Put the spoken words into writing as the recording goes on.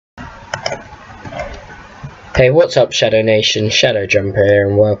Hey, what's up, Shadow Nation? Shadow Jumper here,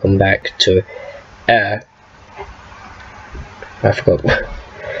 and welcome back to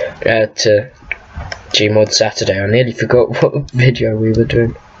to Gmod Saturday. I nearly forgot what video we were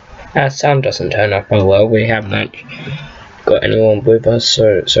doing. Sound doesn't turn up. Oh well, we haven't got anyone with us,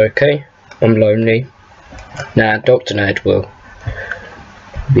 so it's okay. I'm lonely. Nah, Dr. Nerd will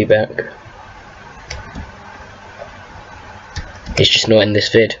be back. He's just not in this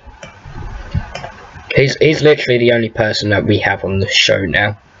vid. He's literally the only person that we have on the show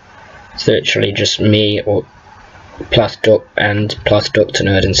now. It's literally just me or plus Dr.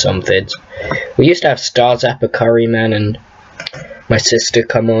 Nerd in some vids. We used to have Star Zapper Curryman and my sister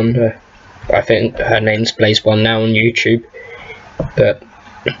come on. I think her name's Blaze1 now on YouTube, but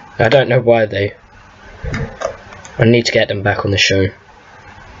I don't know why they. I need to get them back on the show.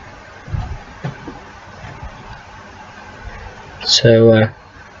 So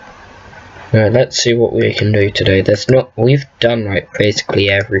let's see what we can do today. We've done like basically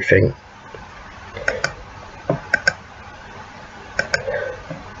everything.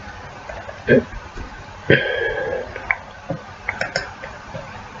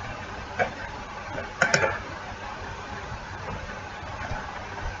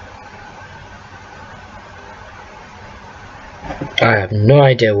 I have no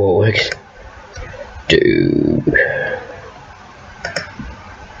idea what we're gonna do.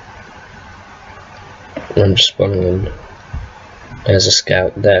 I'm spawning in. There's a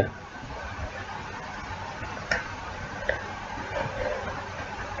scout there.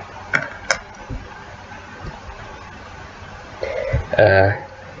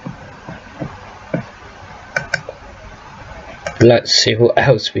 Let's see what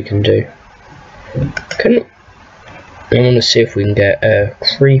else we can do. I want to see if we can get a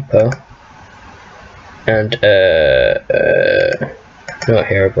creeper and not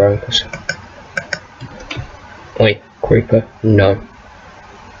Herobrine. Wait, creeper? No,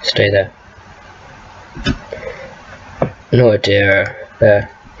 stay there. No idea.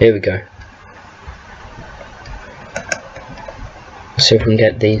 Here we go. Let's see if we can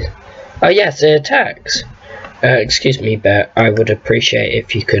get these. Oh yes, it attacks. Excuse me, Bear. I would appreciate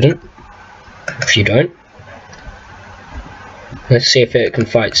if you couldn't. If you don't. Let's see if it can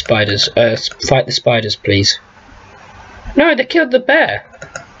fight spiders. Fight the spiders, please. No, they killed the bear.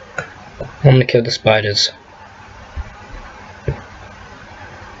 I'm gonna kill the spiders.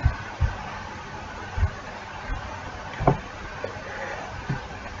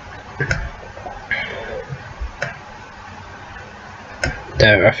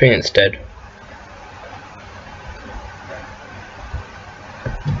 There, I think it's dead.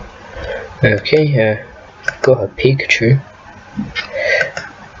 Okay, got a Pikachu.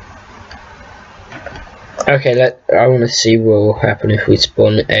 Okay, I want to see what will happen if we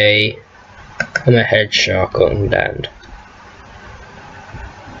spawn a head shark on land.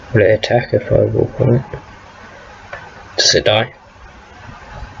 Will it attack if I walk on it? Does it die?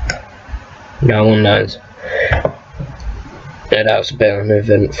 No one knows. Yeah, that was a bit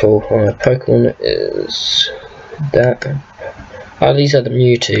uneventful. Pokemon is that. Oh, these are the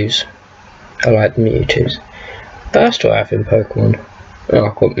Mewtwo's. I like the Mewtwo's. What else do I have in Pokemon? Oh,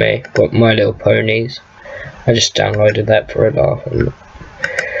 I've got My Little Ponies. I just downloaded that for a laugh.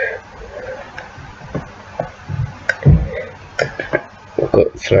 I've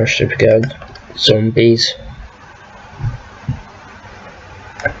got Flash Super Girls, Zombies.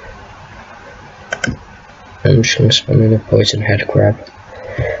 I'm just gonna spawn in a Poison Head Crab.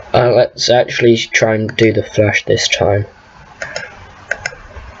 Let's actually try and do the Flash this time.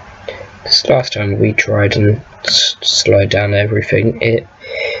 This last time we tried and slowed down everything, it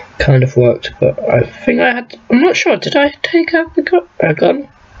kind of worked, but I think I'm not sure, did I take out the gun?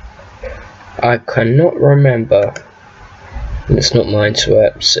 I cannot remember. It's not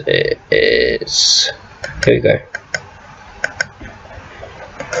Minesweeps, it is. Here we go.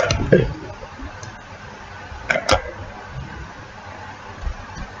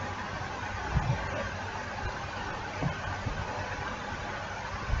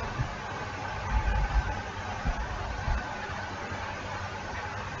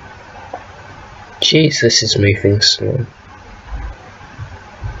 Jeez, this is moving slow.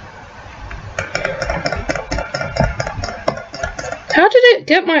 How did it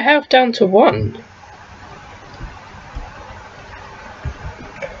get my health down to 1?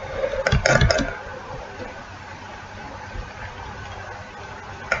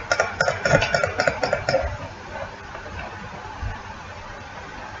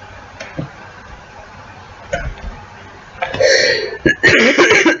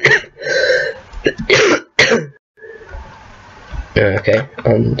 Okay,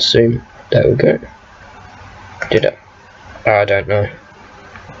 zoom. There we go. Did it? Oh, I don't know.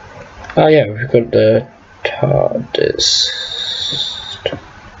 Oh yeah, we've got the TARDIS.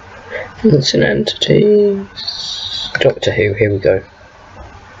 It's an entity. Doctor Who, here we go.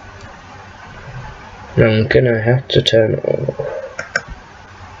 I'm gonna have to turn it off.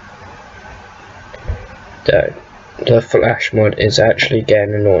 The flash mod is actually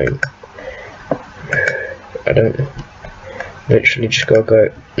getting annoying. I don't literally just gotta go,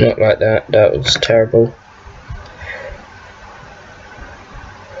 not like that, that was terrible.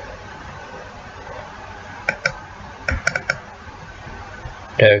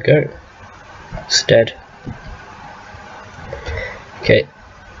 There we go. It's dead. Okay.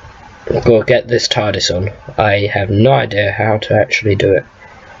 I've got to get this TARDIS on. I have no idea how to actually do it.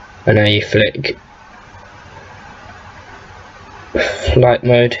 And now you flick flight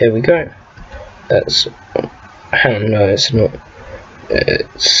mode, here we go. That's, hang on, no it's not.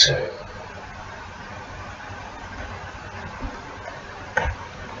 It's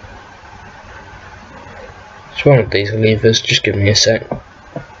one of these levers, just give me a sec.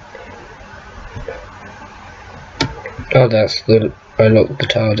 Oh, that's the, I locked the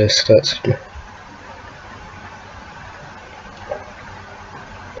TARDIS, that's...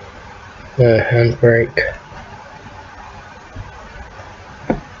 handbrake.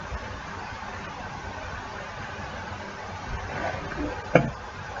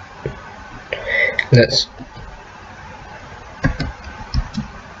 Let's...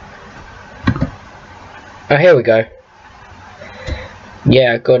 Oh, here we go.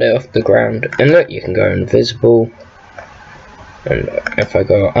 Yeah, I got it off the ground. And look, you can go invisible. And if I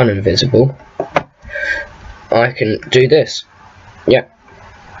go uninvisible, I can do this. Yeah.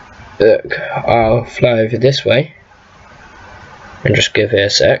 Look, I'll fly over this way. And just give it a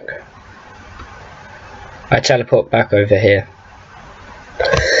sec. I teleport back over here.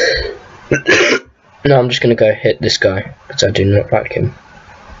 No, I'm just going to go hit this guy, because I do not like him.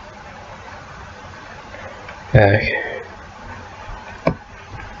 Okay.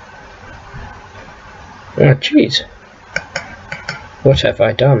 Oh, jeez. What have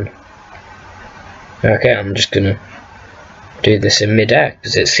I done? Okay, I'm just going to do this in mid-air,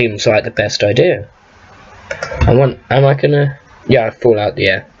 because it seems like the best idea. Am I going to... Yeah, I fall out the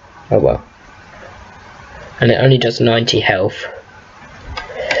air. Oh well. And it only does 90 health.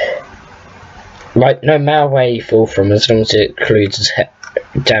 Like, no matter where you fall from, as long as it includes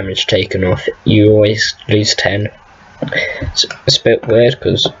damage taken off, you always lose 10. It's a bit weird,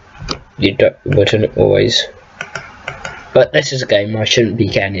 because you wouldn't always... But this is a game, I shouldn't be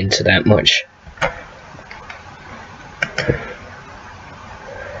getting into that much.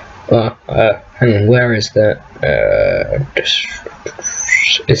 Hang on, where is that?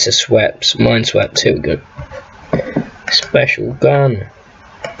 It's a swept, mine swept, here we go. Special gun.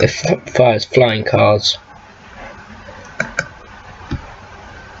 It fires flying cars.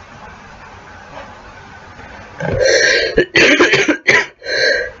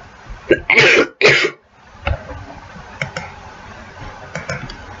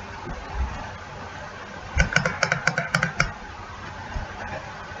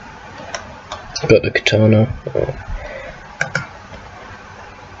 Got the katana.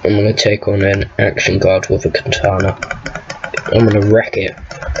 I'm gonna take on an action guard with a katana. I'm gonna wreck it.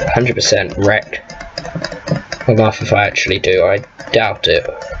 100% wrecked. I'll laugh if I actually do. I doubt it.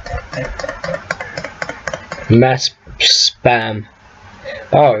 Mass spam.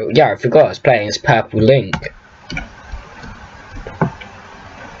 Oh yeah, I forgot I was playing as Purple Link.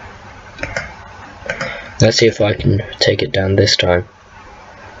 Let's see if I can take it down this time.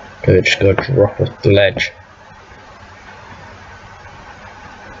 We're just gonna drop off the ledge.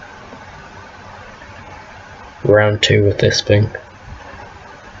 Round 2 with this thing.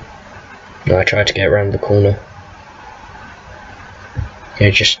 No, I tried to get around the corner. Yeah,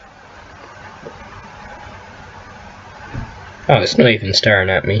 just... Oh, it's not even staring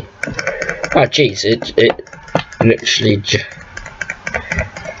at me. Oh, jeez, it literally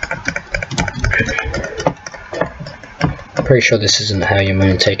pretty sure this isn't how you're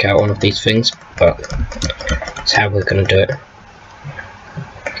going to take out one of these things, but it's how we're going to do it.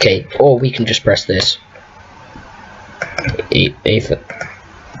 Okay, or we can just press this. Either.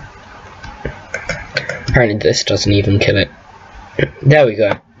 Apparently this doesn't even kill it. There we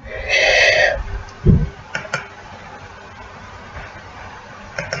go.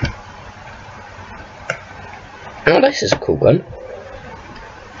 Oh, this is a cool gun.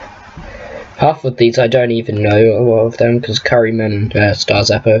 Half of these I don't even know a lot of them, because Curryman and Star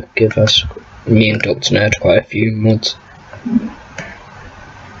Zapper give us, me and Dr. Nerd, quite a few mods.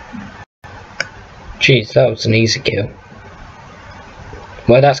 Jeez, that was an easy kill.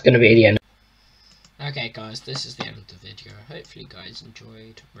 Well, that's going to be the end. guys, this is the end of the video. Hopefully you guys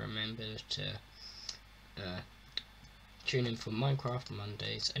enjoyed. Remember to tune in for Minecraft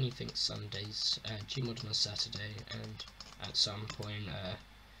Mondays, anything Sundays, Gmod on Saturday, and at some point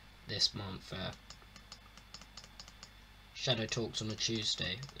this month Shadow Talks on a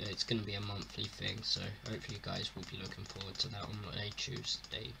Tuesday. It's going to be a monthly thing, so hopefully you guys will be looking forward to that on a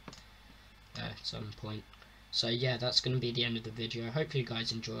Tuesday at some point. So yeah, that's going to be the end of the video. Hopefully you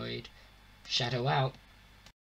guys enjoyed. Shadow out.